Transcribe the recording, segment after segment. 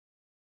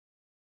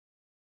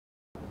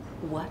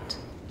What?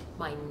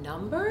 My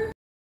number?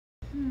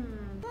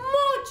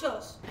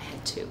 Muchos! I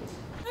had 2.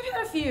 I've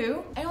had a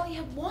few. I only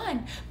have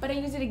 1, but I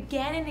use it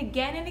again and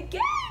again and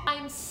again.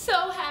 I'm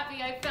so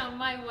happy I found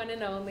my one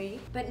and only.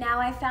 But now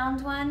I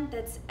found one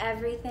that's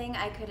everything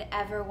I could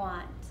ever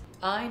want.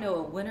 I know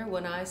a winner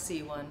when I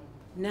see one.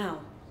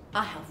 Now,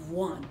 I have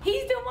 1.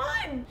 He's the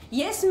one!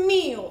 Yes,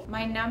 mío.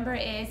 My number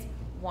is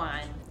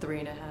 1.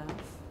 3.5.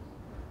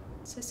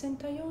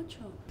 68.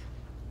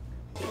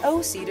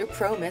 O-Cedar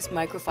Pro Mist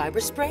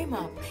Microfiber Spray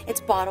Mop. Its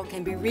bottle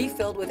can be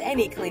refilled with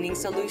any cleaning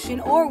solution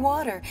or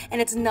water,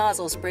 and its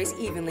nozzle sprays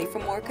evenly for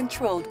more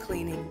controlled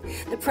cleaning.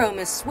 The Pro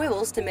Mist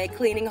swivels to make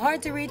cleaning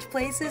hard-to-reach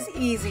places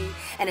easy,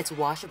 and its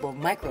washable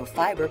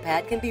microfiber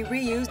pad can be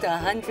reused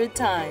 100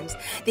 times.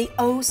 The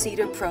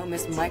O-Cedar Pro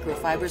Mist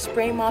Microfiber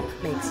Spray Mop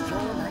makes your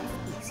life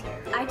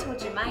easier. I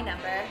told you my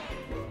number.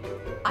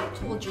 I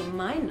told you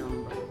my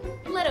number.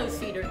 Let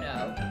O-Cedar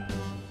know.